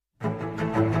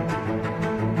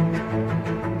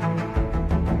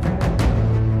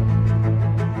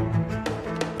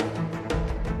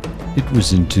It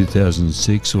was in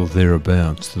 2006 or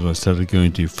thereabouts that I started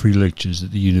going to free lectures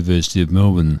at the University of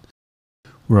Melbourne,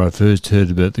 where I first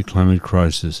heard about the climate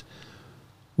crisis,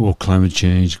 or climate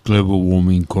change, global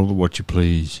warming, call it what you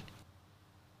please.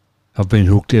 I've been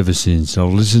hooked ever since.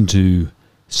 I'll listen to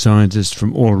scientists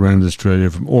from all around Australia,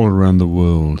 from all around the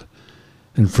world,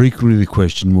 and frequently the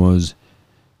question was,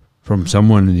 from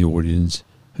someone in the audience,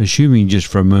 assuming just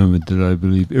for a moment that I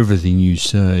believe everything you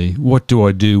say, what do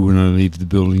I do when I leave the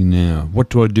building now? What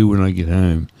do I do when I get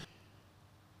home?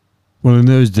 Well, in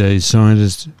those days,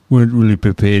 scientists weren't really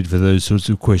prepared for those sorts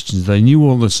of questions. They knew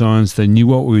all the science, they knew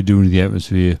what we were doing to the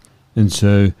atmosphere, and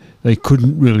so they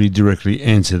couldn't really directly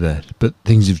answer that. But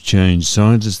things have changed.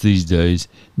 Scientists these days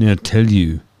now tell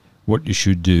you what you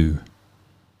should do.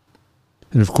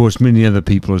 And of course, many other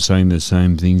people are saying the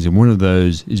same things, and one of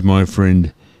those is my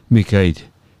friend Mick Aidt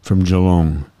from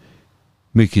Geelong.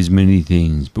 Mick is many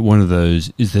things, but one of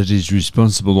those is that he's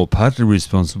responsible, or partly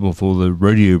responsible, for the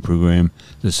radio program,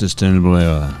 The Sustainable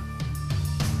Hour.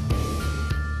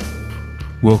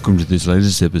 Welcome to this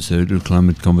latest episode of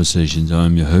Climate Conversations. I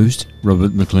am your host,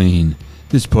 Robert McLean.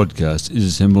 This podcast is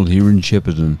assembled here in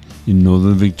Shepparton, in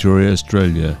northern Victoria,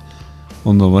 Australia,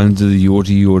 on the lands of the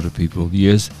Yorta Yorta people.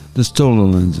 Yes, the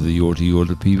stolen lands of the Yorta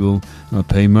Yorta people. And I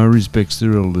pay my respects to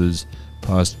their elders,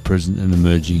 past, present and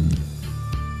emerging.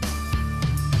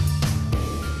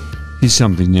 Here's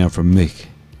something now from Mick,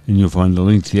 and you'll find a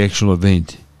link to the actual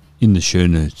event in the show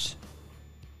notes.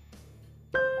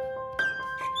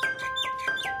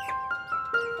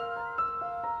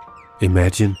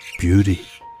 Imagine beauty,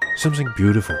 something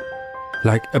beautiful,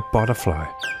 like a butterfly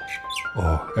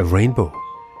or a rainbow.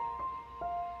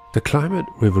 The climate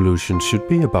revolution should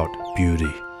be about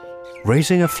beauty,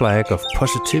 raising a flag of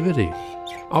positivity,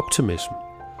 optimism,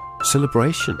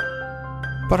 celebration.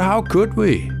 But how could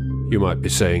we, you might be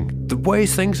saying, the way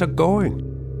things are going?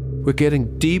 We're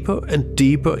getting deeper and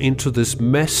deeper into this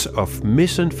mess of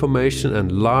misinformation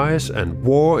and lies and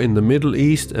war in the Middle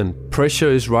East, and pressure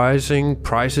is rising,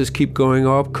 prices keep going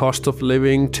up, cost of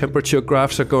living, temperature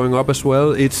graphs are going up as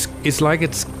well. It's like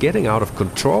it's getting out of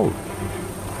control.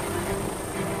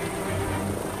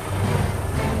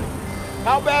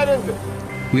 How bad is it?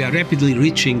 We are rapidly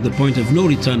reaching the point of no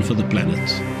return for the planet.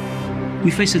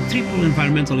 We face a triple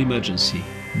environmental emergency: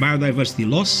 biodiversity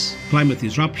loss, climate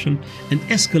disruption, and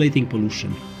escalating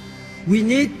pollution. We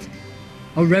need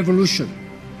a revolution.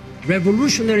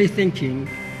 Revolutionary thinking,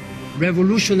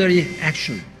 revolutionary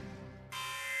action.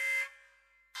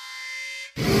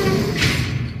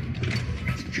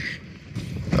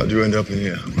 How'd you end up in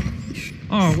here?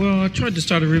 Oh, well, I tried to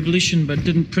start a revolution but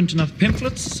didn't print enough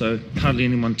pamphlets, so hardly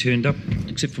anyone turned up,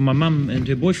 except for my mum and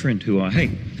her boyfriend, who I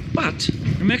hate. But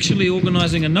I'm actually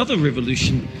organising another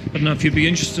revolution. I don't know if you'd be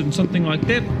interested in something like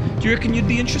that. Do you reckon you'd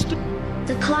be interested?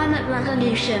 The climate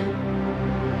revolution.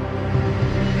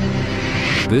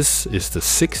 This is the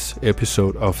 6th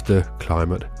episode of The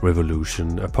Climate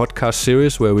Revolution, a podcast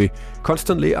series where we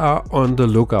constantly are on the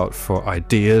lookout for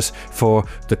ideas for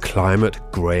the climate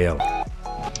grail.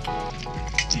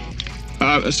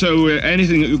 So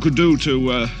anything that you could do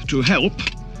to help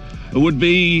would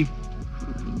be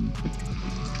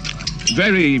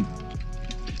very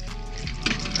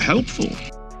helpful.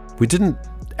 We didn't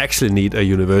actually need a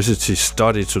university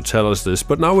study to tell us this,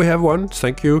 but now we have one.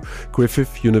 Thank you,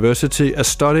 Griffith University, a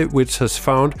study which has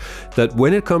found that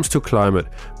when it comes to climate,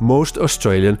 most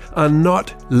Australians are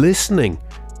not listening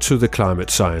to the climate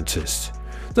scientists.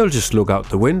 They'll just look out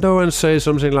the window and say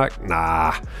something like,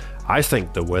 "Nah, I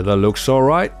think the weather looks all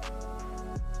right."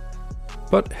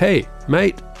 But hey,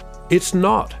 mate, it's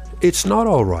not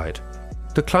all right.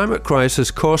 The climate crisis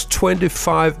costs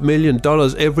 $25 million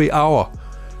every hour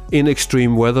in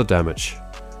extreme weather damage.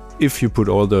 If you put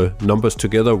all the numbers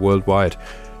together worldwide,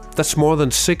 that's more than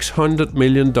 $600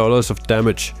 million of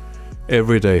damage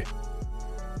every day.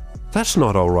 That's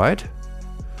not all right.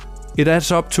 It adds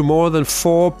up to more than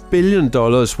 $4 billion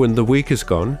when the week is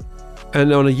gone.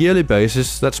 And on a yearly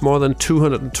basis, that's more than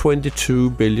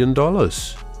 $222 billion.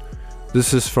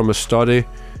 This is from a study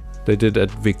they did at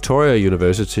Victoria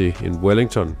University in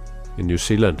Wellington, in New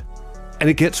Zealand. And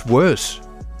it gets worse.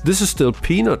 This is still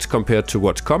peanuts compared to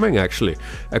what's coming, actually,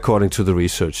 according to the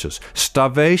researchers.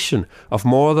 Starvation of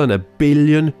more than 1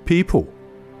 billion people.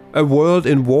 A world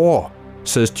in war,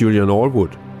 says Julian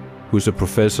Allwood, who's a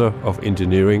professor of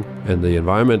engineering and the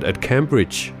environment at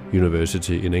Cambridge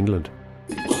University in England.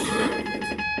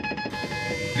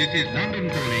 This is London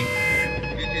calling.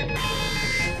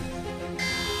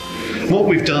 What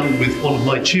we've done with one of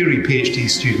my cheery PhD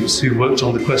students who worked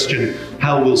on the question,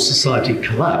 how will society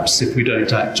collapse if we don't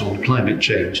act on climate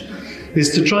change,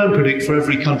 is to try and predict for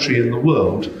every country in the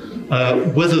world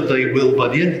whether they will, by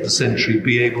the end of the century,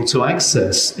 be able to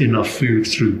access enough food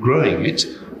through growing it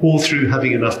or through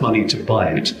having enough money to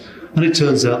buy it. And it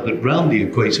turns out that round the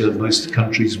equator, most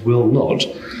countries will not.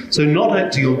 So not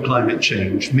acting on climate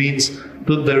change means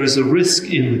that there is a risk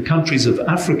in the countries of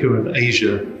Africa and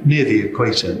Asia near the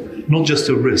equator, not just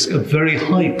a risk, a very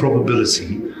high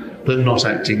probability that not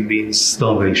acting means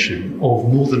starvation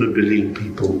of more than 1 billion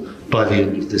people by the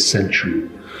end of this century.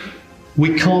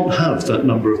 We can't have that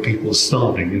number of people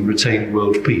starving and retain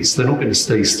world peace. They're not going to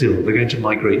stay still. They're going to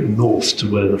migrate north to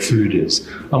where the food is.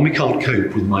 And we can't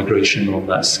cope with migration on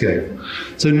that scale.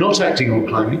 So not acting on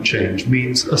climate change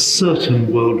means a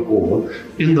certain world war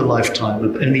in the lifetime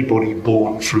of anybody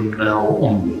born from now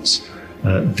onwards,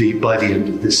 by the end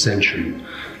of this century.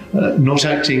 Not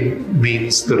acting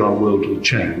means that our world will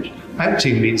change.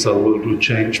 Acting means our world will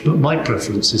change, but my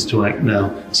preference is to act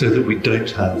now so that we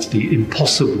don't have the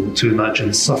impossible to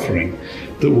imagine suffering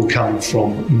that will come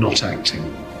from not acting.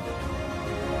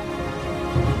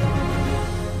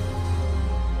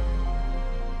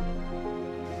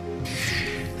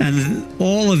 And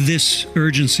all of this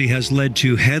urgency has led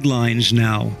to headlines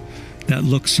now that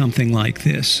look something like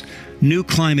this. New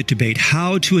climate debate,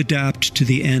 how to adapt to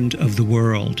the end of the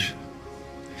world.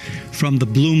 From the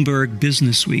Bloomberg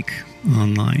Business Week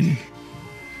online.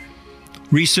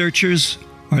 Researchers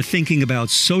are thinking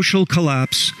about social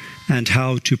collapse and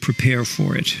how to prepare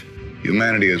for it.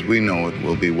 Humanity as we know it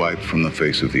will be wiped from the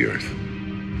face of the earth.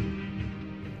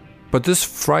 But this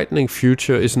frightening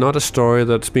future is not a story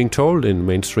that's being told in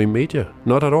mainstream media.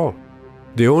 Not at all.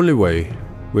 The only way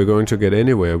we're going to get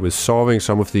anywhere with solving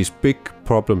some of these big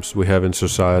problems we have in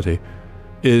society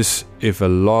is if a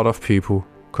lot of people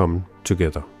come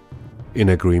together in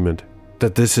agreement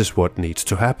that this is what needs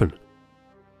to happen.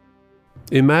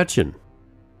 Imagine,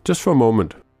 just for a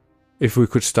moment, if we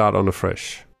could start on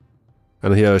afresh.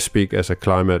 And here I speak as a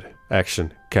climate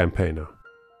action campaigner.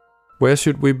 Where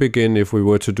should we begin if we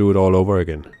were to do it all over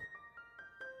again?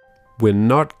 We're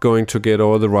not going to get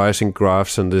all the rising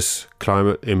graphs and this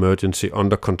climate emergency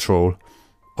under control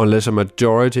unless a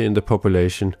majority in the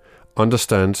population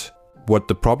understands what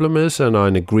the problem is and are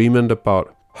in agreement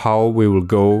about how we will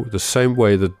go the same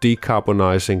way, the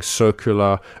decarbonizing,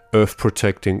 circular,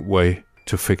 earth-protecting way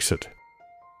to fix it.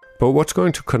 But what's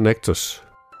going to connect us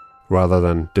rather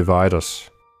than divide us?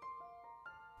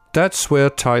 That's where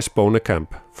Thijs Bonekamp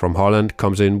from Holland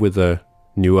comes in with a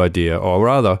new idea, or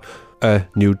rather, a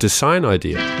new design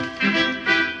idea.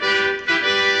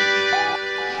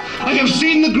 I have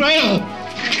seen the Grail!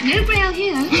 No Grail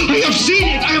here. I have seen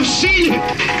it! I have seen it!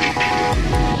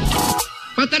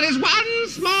 But there is one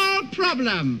small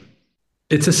problem.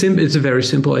 It's a very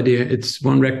simple idea. It's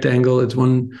one rectangle. It's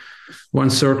one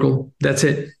circle. That's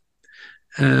it.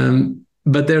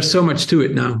 But there's so much to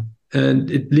it now, and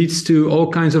it leads to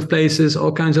all kinds of places,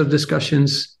 all kinds of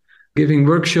discussions, giving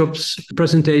workshops,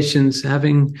 presentations,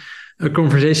 having a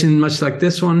conversation much like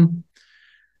this one.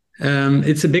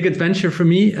 It's a big adventure for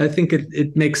me. I think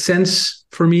it makes sense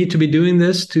for me to be doing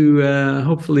this, to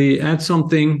hopefully add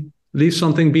something, leave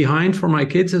something behind for my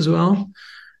kids as well.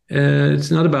 It's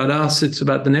not about us, it's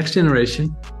about the next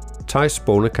generation. Thijs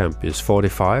Bonekamp is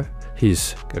 45.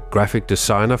 He's a graphic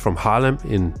designer from Haarlem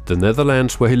in the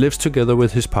Netherlands, where he lives together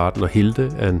with his partner Hilde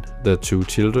and their 2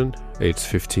 children, aged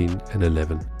 15 and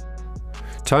 11.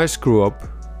 Thijs grew up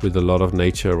with a lot of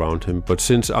nature around him, but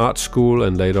since art school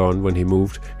and later on when he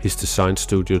moved his design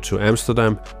studio to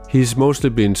Amsterdam, he's mostly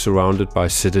been surrounded by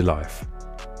city life.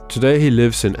 Today he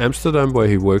lives in Amsterdam, where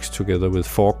he works together with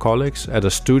 4 colleagues at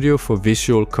a studio for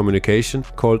visual communication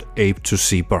called Aidt to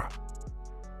Zebra.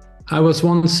 I was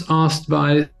once asked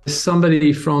by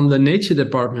somebody from the nature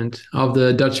department of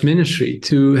the Dutch ministry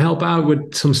to help out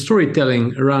with some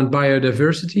storytelling around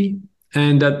biodiversity.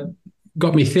 And that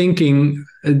got me thinking,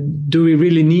 do we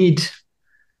really need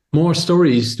more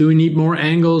stories? Do we need more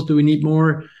angles? Do we need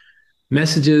more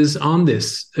messages on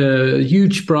this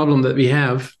huge problem that we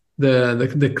have,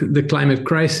 the climate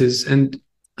crisis? And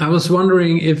I was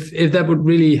wondering if that would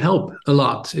really help a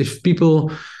lot, if people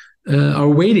are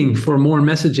waiting for more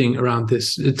messaging around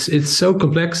this. It's so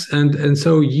complex and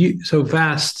so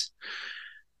vast.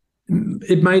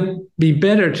 It might be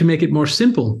better to make it more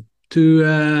simple, to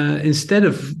instead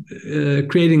of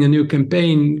creating a new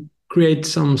campaign, create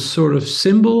some sort of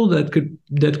symbol that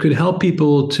could help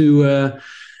people to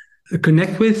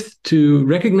connect with, to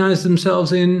recognize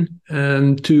themselves in,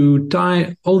 to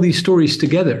tie all these stories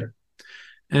together.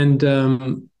 And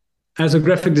as a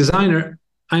graphic designer,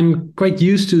 I'm quite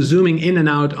used to zooming in and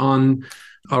out on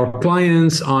our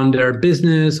clients, on their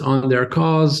business, on their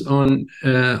cause, on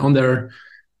their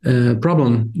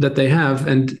problem that they have.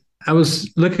 And I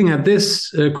was looking at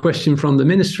this question from the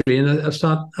ministry, and I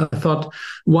thought,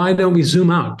 why don't we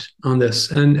zoom out on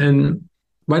this? And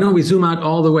why don't we zoom out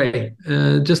all the way,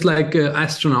 just like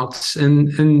astronauts?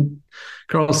 And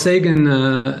Carl Sagan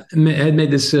had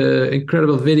made this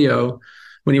incredible video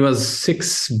when he was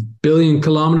 6 billion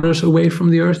kilometers away from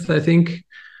the Earth, I think.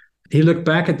 He looked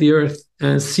back at the Earth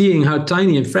and seeing how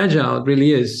tiny and fragile it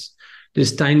really is.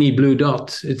 This tiny blue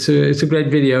dot. It's a great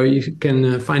video. You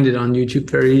can find it on YouTube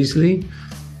very easily.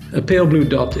 A pale blue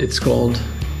dot, it's called.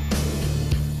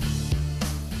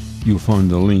 You'll find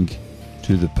a link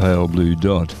to the pale blue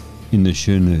dot in the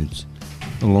show notes,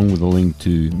 along with a link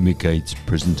to Mick Aidt's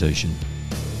presentation.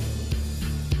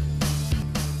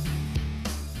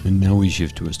 And now we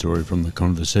shift to a story from The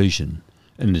Conversation,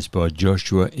 and it's by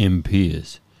Joshua M.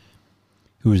 Pierce,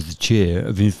 who is the Chair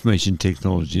of Information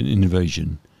Technology and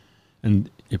Innovation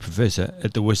and a professor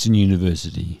at the Western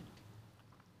University.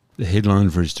 The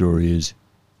headline for his story is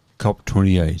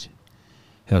COP28,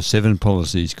 How 7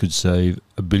 Policies Could Save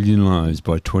 1 Billion Lives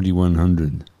by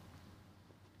 2100.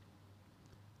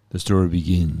 The story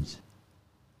begins.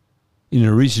 In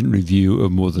a recent review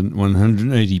of more than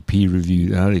 180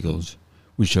 peer-reviewed articles,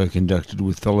 which I conducted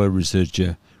with fellow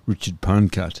researcher Richard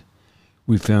Pancut,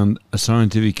 we found a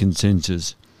scientific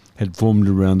consensus had formed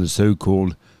around the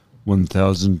so-called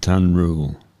 1,000-ton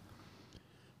rule.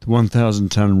 The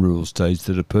 1,000-ton rule states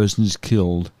that a person is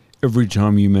killed every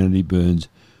time humanity burns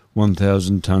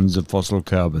 1,000 tons of fossil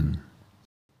carbon.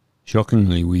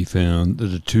 Shockingly, we found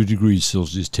that a 2 degrees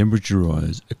Celsius temperature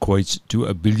rise equates to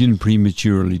 1 billion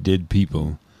prematurely dead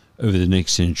people over the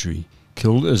next century,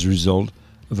 killed as a result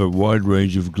of a wide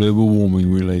range of global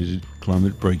warming-related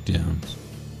climate breakdowns.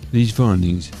 These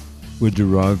findings were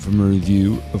derived from a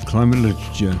review of climate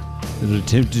literature that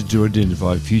attempted to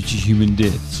identify future human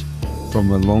deaths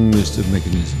from a long list of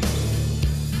mechanisms.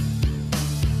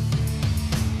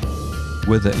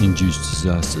 Weather-induced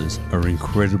disasters are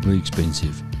incredibly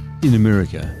expensive. In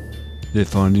America, they're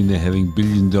finding they're having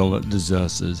billion-dollar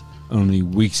disasters only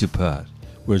weeks apart,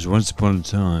 whereas once upon a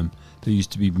time they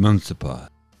used to be months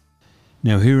apart.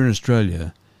 Now here in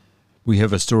Australia, we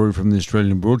have a story from the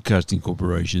Australian Broadcasting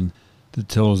Corporation that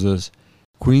tells us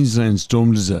Queensland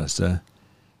storm disaster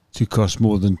to cost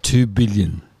more than $2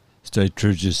 billion, State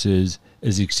Treasurer says,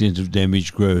 as the extent of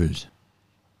damage grows.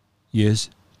 Yes,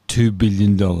 $2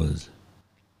 billion.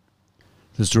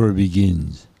 The story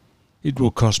begins. It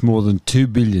will cost more than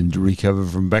 $2 billion to recover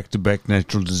from back-to-back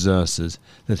natural disasters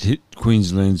that hit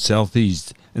Queensland's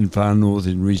southeast and far north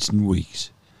in recent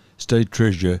weeks, State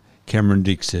Treasurer Cameron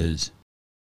Dick says.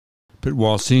 But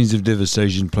while scenes of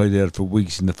devastation played out for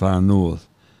weeks in the far north,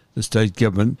 the state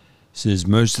government says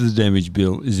most of the damage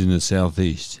bill is in the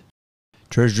southeast.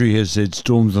 Treasury has said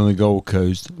storms on the Gold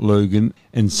Coast, Logan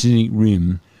and Scenic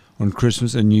Rim on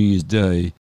Christmas and New Year's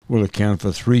Day will account for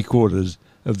 3/4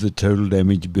 of the total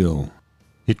damage bill.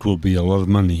 It will be a lot of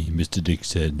money, Mr. Dick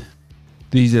said.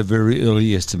 These are very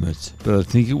early estimates, but I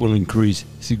think it will increase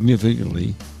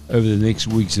significantly over the next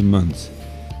weeks and months.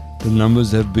 The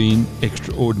numbers have been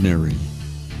extraordinary.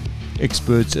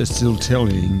 Experts are still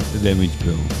tallying the damage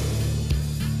bill.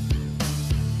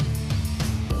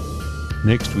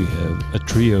 Next we have a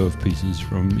trio of pieces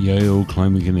from Yale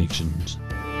Climate Connections.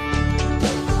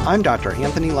 I'm Dr.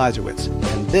 Anthony Lazarowitz,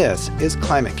 and this is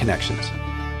Climate Connections.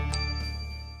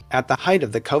 At the height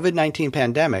of the COVID-19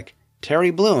 pandemic, Terry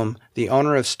Bloom, the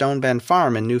owner of Stone Bend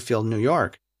Farm in Newfield, New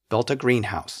York, built a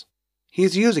greenhouse.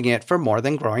 He's using it for more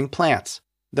than growing plants.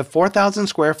 The 4,000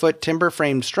 square foot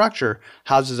timber-framed structure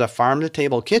houses a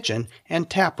farm-to-table kitchen and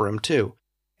tap room too,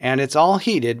 and it's all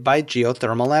heated by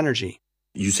geothermal energy.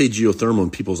 You say geothermal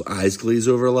and people's eyes glaze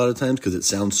over a lot of times because it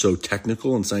sounds so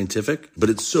technical and scientific, but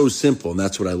it's so simple, and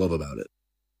that's what I love about it.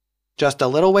 Just a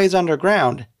little ways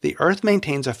underground, the Earth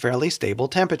maintains a fairly stable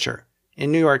temperature.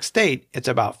 In New York State, it's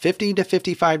about 50 to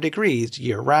 55 degrees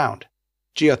year-round.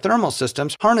 Geothermal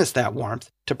systems harness that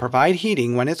warmth to provide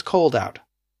heating when it's cold out.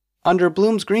 Under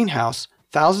Bloom's greenhouse,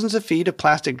 thousands of feet of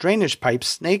plastic drainage pipes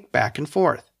snake back and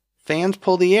forth. Fans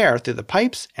pull the air through the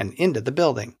pipes and into the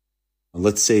building.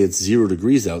 Let's say it's 0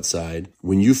 degrees outside.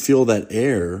 When you feel that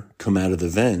air come out of the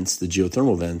vents, the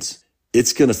geothermal vents,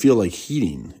 it's going to feel like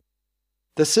heating.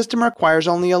 The system requires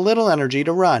only a little energy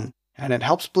to run, and it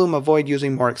helps Bloom avoid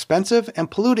using more expensive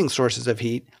and polluting sources of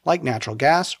heat like natural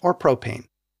gas or propane.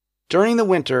 During the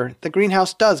winter, the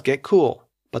greenhouse does get cool,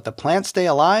 but the plants stay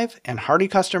alive and hardy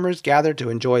customers gather to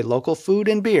enjoy local food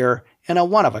and beer in a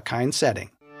one-of-a-kind setting.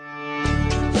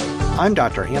 I'm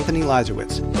Dr. Anthony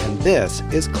Lazarowitz, and this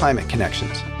is Climate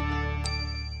Connections.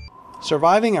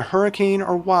 Surviving a hurricane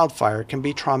or wildfire can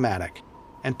be traumatic,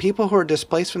 and people who are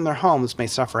displaced from their homes may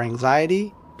suffer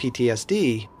anxiety,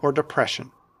 PTSD, or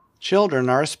depression. Children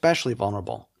are especially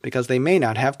vulnerable because they may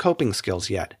not have coping skills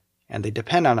yet, and they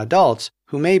depend on adults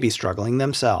who may be struggling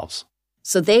themselves.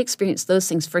 So they experience those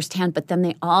things firsthand, but then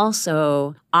they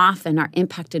also often are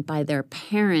impacted by their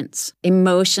parents'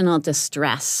 emotional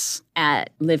distress at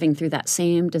living through that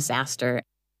same disaster.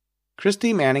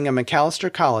 Christy Manning of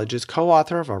Macalester College is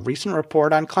co-author of a recent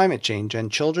report on climate change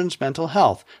and children's mental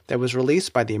health that was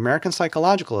released by the American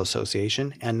Psychological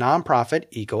Association and nonprofit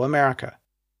Eco America.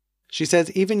 She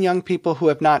says even young people who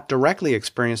have not directly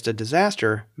experienced a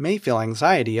disaster may feel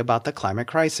anxiety about the climate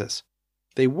crisis.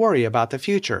 They worry about the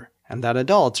future and that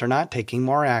adults are not taking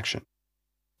more action.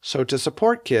 So to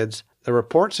support kids, the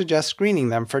report suggests screening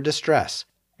them for distress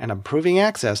and improving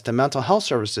access to mental health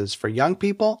services for young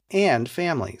people and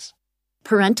families.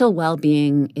 Parental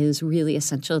well-being is really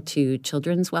essential to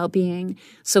children's well-being,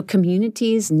 so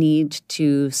communities need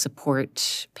to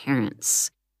support parents.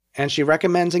 And she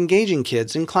recommends engaging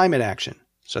kids in climate action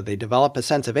so they develop a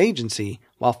sense of agency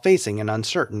while facing an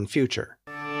uncertain future.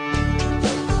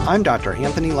 I'm Dr.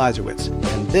 Anthony Leisowitz,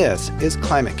 and this is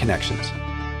Climate Connections.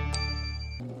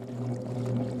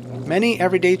 Many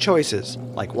everyday choices,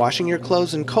 like washing your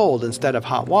clothes in cold instead of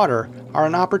hot water, are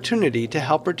an opportunity to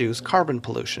help reduce carbon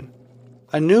pollution.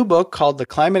 A new book called The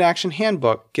Climate Action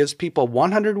Handbook gives people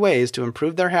 100 ways to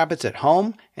improve their habits at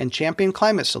home and champion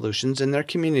climate solutions in their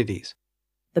communities.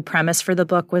 The premise for the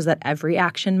book was that every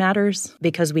action matters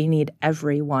because we need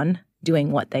everyone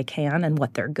doing what they can and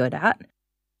what they're good at.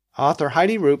 Author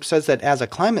Heidi Roop says that as a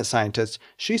climate scientist,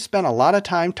 she spent a lot of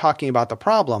time talking about the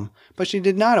problem, but she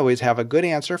did not always have a good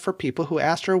answer for people who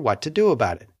asked her what to do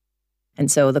about it.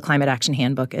 And so the Climate Action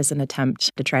Handbook is an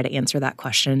attempt to try to answer that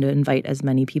question, to invite as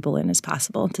many people in as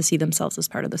possible to see themselves as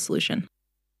part of the solution.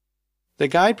 The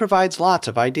guide provides lots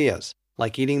of ideas,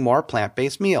 like eating more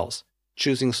plant-based meals,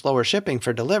 choosing slower shipping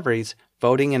for deliveries,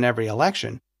 voting in every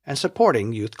election, and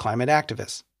supporting youth climate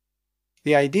activists.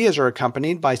 The ideas are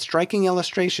accompanied by striking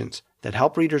illustrations that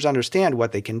help readers understand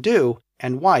what they can do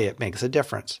and why it makes a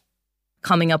difference.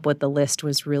 Coming up with the list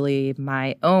was really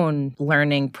my own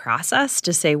learning process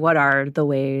to say what are the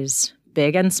ways,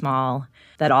 big and small,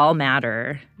 that all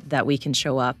matter, that we can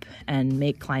show up and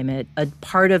make climate a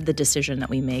part of the decision that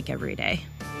we make every day.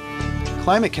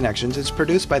 Climate Connections is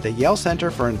produced by the Yale Center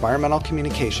for Environmental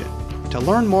Communication. To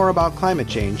learn more about climate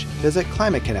change, visit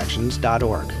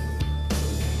climateconnections.org.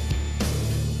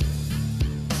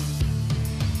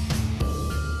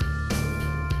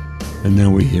 And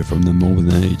now we hear from the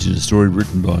Melbourne Aidt, a story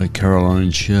written by Caroline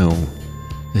Schell.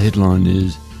 The headline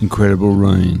is Incredible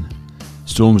Rain.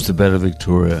 Storms to batter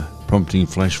Victoria, prompting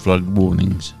flash flood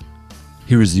warnings.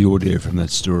 Here is the audio from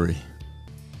that story.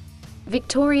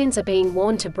 Victorians are being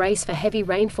warned to brace for heavy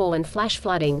rainfall and flash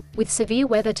flooding, with severe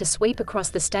weather to sweep across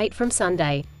the state from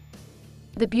Sunday.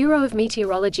 The Bureau of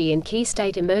Meteorology and key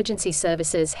state emergency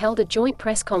services held a joint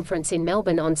press conference in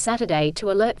Melbourne on Saturday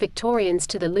to alert Victorians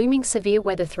to the looming severe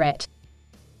weather threat.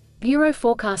 Bureau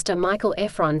forecaster Michael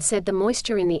Efron said the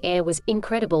moisture in the air was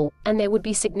incredible, and there would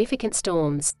be significant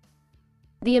storms.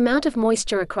 The amount of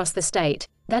moisture across the state,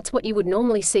 that's what you would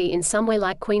normally see in somewhere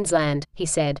like Queensland, he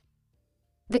said.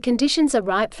 The conditions are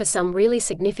ripe for some really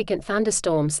significant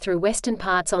thunderstorms through western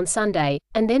parts on Sunday,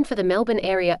 and then for the Melbourne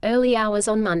area early hours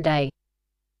on Monday.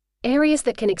 Areas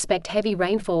that can expect heavy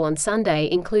rainfall on Sunday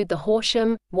include the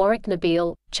Horsham,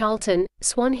 Warwick-Nabil, Charlton,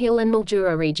 Swan Hill and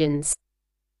Mildura regions.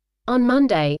 On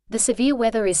Monday, the severe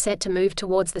weather is set to move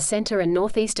towards the centre and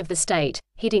northeast of the state,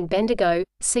 hitting Bendigo,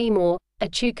 Seymour,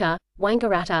 Echuca,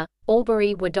 Wangaratta,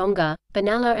 Albury, Wodonga,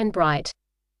 Benalla and Bright.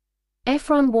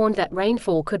 Efron warned that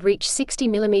rainfall could reach 60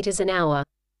 millimetres an hour.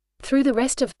 Through the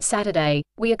rest of Saturday,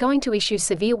 we are going to issue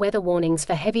severe weather warnings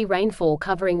for heavy rainfall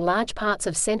covering large parts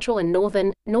of central and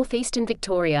northeastern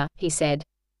Victoria, he said.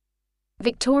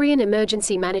 Victorian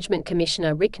Emergency Management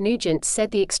Commissioner Rick Nugent said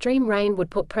the extreme rain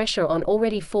would put pressure on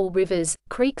already full rivers,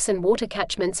 creeks and water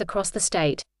catchments across the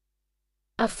state.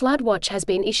 A flood watch has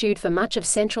been issued for much of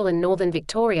central and northern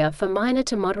Victoria for minor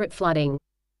to moderate flooding.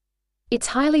 It's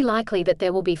highly likely that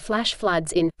there will be flash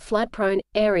floods in flood-prone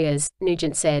areas,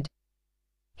 Nugent said.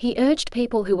 He urged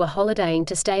people who were holidaying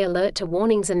to stay alert to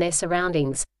warnings and their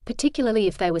surroundings, particularly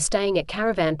if they were staying at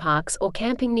caravan parks or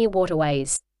camping near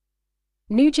waterways.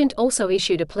 Nugent also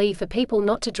issued a plea for people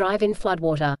not to drive in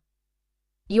floodwater.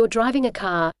 You're driving a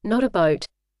car, not a boat.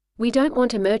 We don't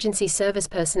want emergency service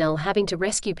personnel having to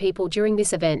rescue people during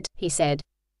this event, he said.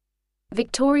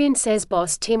 Victorian SES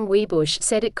boss Tim Wiebush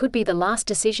said it could be the last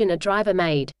decision a driver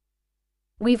made.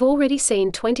 We've already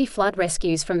seen 20 flood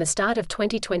rescues from the start of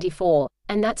 2024,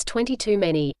 and that's 20 too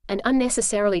many, and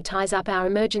unnecessarily ties up our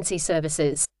emergency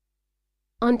services.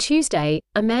 On Tuesday,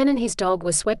 a man and his dog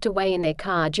were swept away in their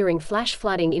car during flash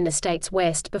flooding in the state's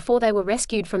west before they were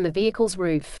rescued from the vehicle's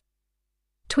roof.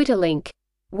 Twitter link.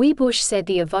 Webush said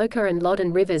the Avoca and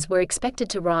Loddon rivers were expected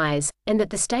to rise, and that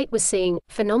the state was seeing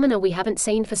phenomena we haven't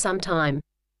seen for some time.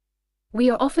 We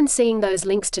are often seeing those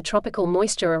links to tropical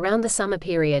moisture around the summer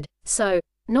period, so,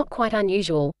 not quite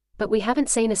unusual, but we haven't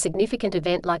seen a significant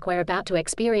event like we're about to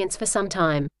experience for some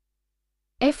time.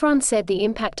 Efron said the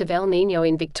impact of El Niño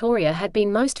in Victoria had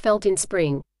been most felt in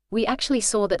spring. We actually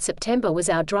saw that September was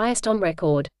our driest on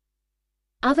record.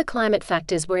 Other climate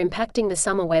factors were impacting the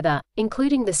summer weather,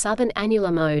 including the southern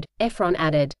annular mode, Efron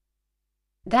added.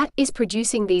 That is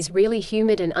producing these really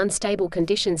humid and unstable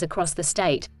conditions across the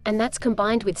state, and that's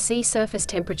combined with sea surface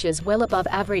temperatures well above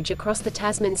average across the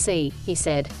Tasman Sea, he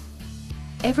said.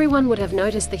 Everyone would have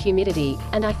noticed the humidity,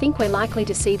 and I think we're likely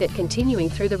to see that continuing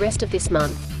through the rest of this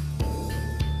month.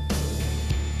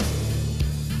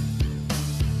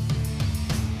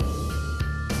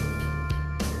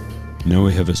 Now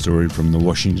we have a story from the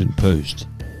Washington Post.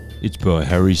 It's by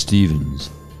Harry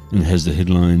Stevens and has the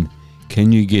headline,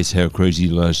 "Can you guess how crazy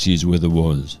last year's weather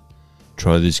was?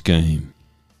 Try this game."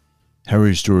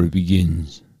 Harry's story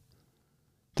begins.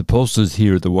 The pollsters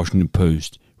here at the Washington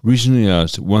Post recently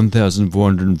asked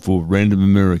 1,404 random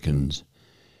Americans,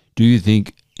 do you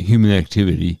think human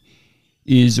activity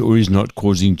is or is not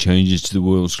causing changes to the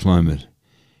world's climate,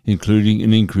 including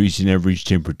an increase in average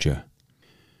temperature?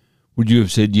 Would you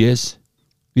have said yes?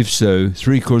 If so,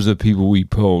 3/4 of the people we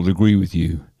polled agree with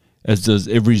you, as does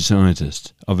every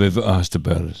scientist I've ever asked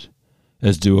about it,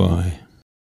 as do I.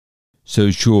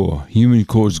 So sure,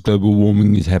 human-caused global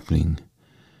warming is happening,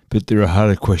 but there are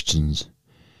harder questions.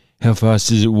 How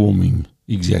fast is it warming,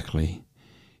 exactly?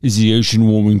 Is the ocean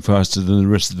warming faster than the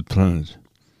rest of the planet?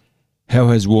 How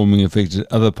has warming affected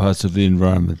other parts of the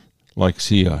environment, like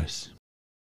sea ice?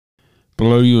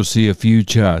 Below you'll see a few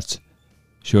charts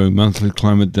showing monthly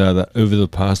climate data over the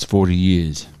past 40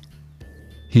 years.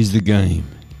 Here's the game.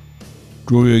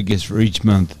 Draw your guess for each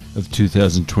month of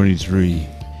 2023.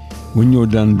 When you're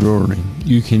done drawing,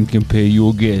 you can compare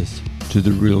your guess to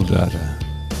the real data.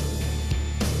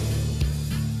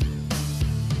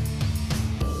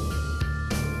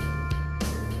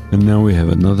 And now we have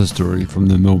another story from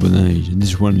the Melbourne Age, and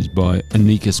this one is by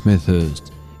Anika Smethurst.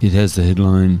 It has the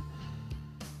headline,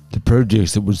 "The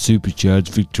projects that would supercharge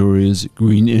Victoria's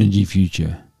green energy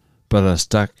future, but are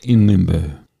stuck in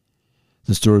limbo."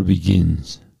 The story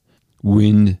begins.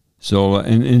 Wind, solar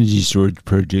and energy storage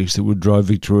projects that would drive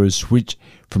Victoria's switch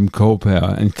from coal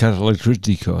power and cut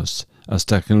electricity costs are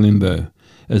stuck in limbo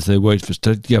as they wait for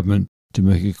state government to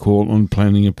make a call on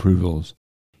planning approvals.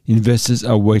 Investors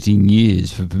are waiting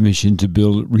years for permission to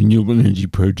build renewable energy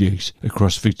projects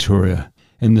across Victoria,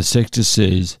 and the sector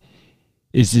says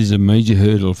it is a major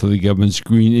hurdle for the government's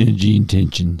green energy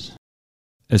intentions.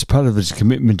 As part of its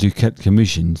commitment to cut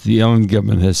emissions, the Allen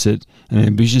government has set an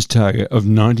ambitious target of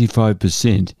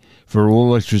 95% for all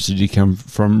electricity to come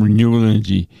from renewable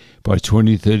energy by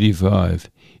 2035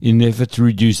 in an effort to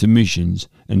reduce emissions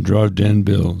and drive down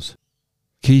bills.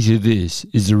 Key to this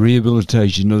is the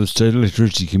rehabilitation of the State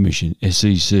Electricity Commission,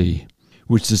 SEC,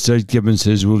 which the state government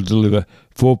says will deliver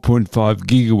 4.5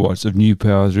 gigawatts of new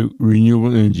power through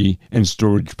renewable energy and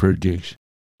storage projects,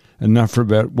 enough for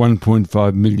about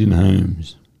 1.5 million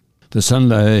homes. The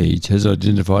Sunday Age has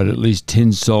identified at least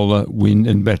 10 solar, wind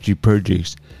and battery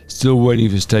projects still waiting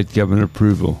for state government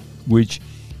approval, which,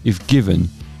 if given,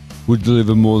 would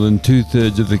deliver more than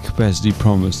 2/3 of the capacity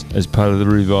promised as part of the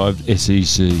revived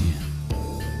SEC.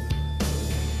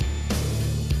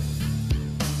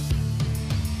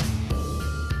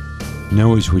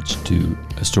 Now we switch to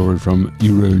a story from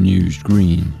Euronews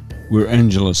Green, where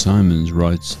Angela Simons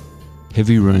writes,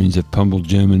 "Heavy rains have pummeled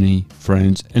Germany,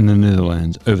 France and the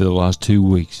Netherlands over the last 2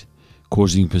 weeks,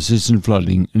 causing persistent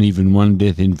flooding and even one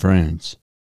death in France."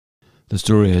 The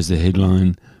story has the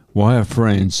headline, "Why are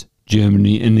France,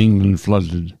 Germany and England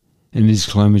flooded, and is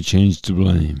climate change to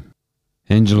blame?"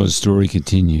 Angela's story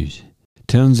continues.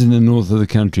 Towns in the north of the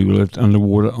country were left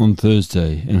underwater on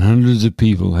Thursday, and hundreds of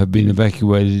people have been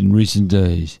evacuated in recent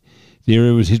days. The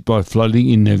area was hit by flooding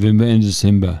in November and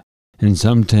December, and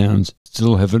some towns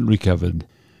still haven't recovered.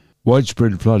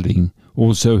 Widespread flooding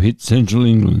also hit central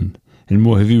England, and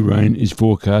more heavy rain is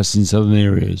forecast in southern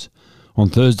areas. On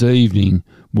Thursday evening,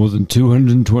 more than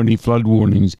 220 flood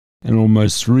warnings and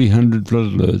almost 300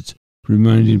 flood alerts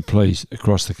remained in place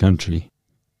across the country.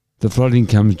 The flooding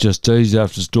comes just days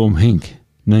after Storm Henk,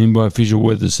 named by official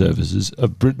weather services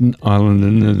of Britain, Ireland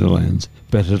and Netherlands,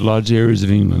 battered large areas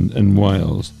of England and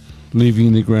Wales,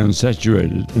 leaving the ground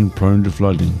saturated and prone to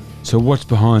flooding. So what's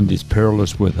behind this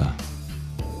perilous weather?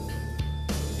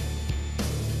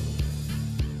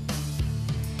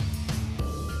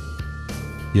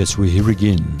 Yes, we're here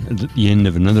again at the end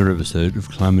of another episode of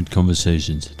Climate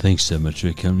Conversations. Thanks so much for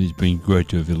your company. It's been great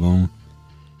to have you along.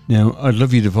 Now, I'd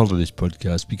love you to follow this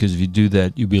podcast because if you do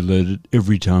that, you'll be alerted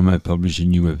every time I publish a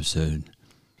new episode.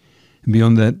 And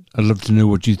beyond that, I'd love to know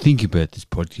what you think about this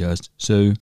podcast,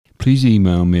 so please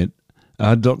email me at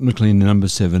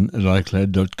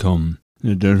r.mclean7@icloud.com.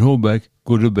 Now, don't hold back,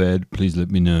 good or bad, please let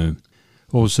me know.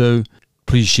 Also,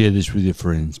 please share this with your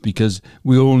friends because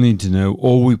we all need to know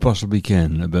all we possibly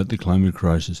can about the climate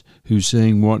crisis. Who's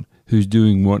saying what, who's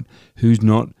doing what, who's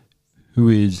not, who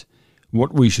is,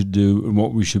 what we should do and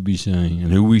what we should be saying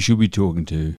and who we should be talking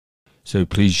to. So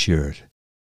please share it.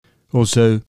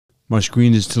 Also, my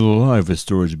screen is still alive with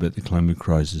stories about the climate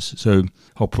crisis, so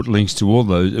I'll put links to all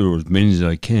those, or as many as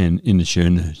I can, in the show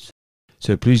notes.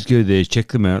 So please go there, check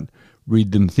them out,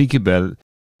 read them, think about it,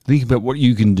 think about what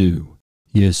you can do.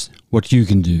 Yes, what you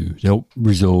can do to help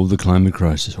resolve the climate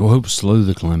crisis or help slow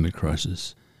the climate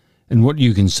crisis. And what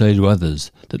you can say to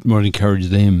others that might encourage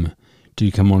them to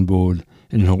come on board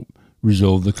and help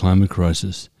resolve the climate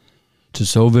crisis. To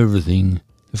solve everything,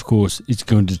 of course, it's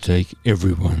going to take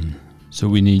everyone. So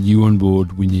we need you on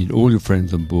board, we need all your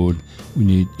friends on board, we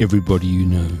need everybody you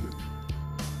know.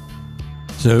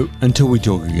 So until we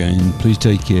talk again, please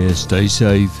take care, stay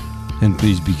safe, and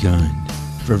please be kind.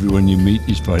 For everyone you meet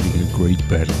is fighting a great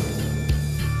battle.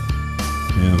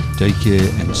 Now, take care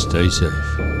and stay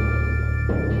safe.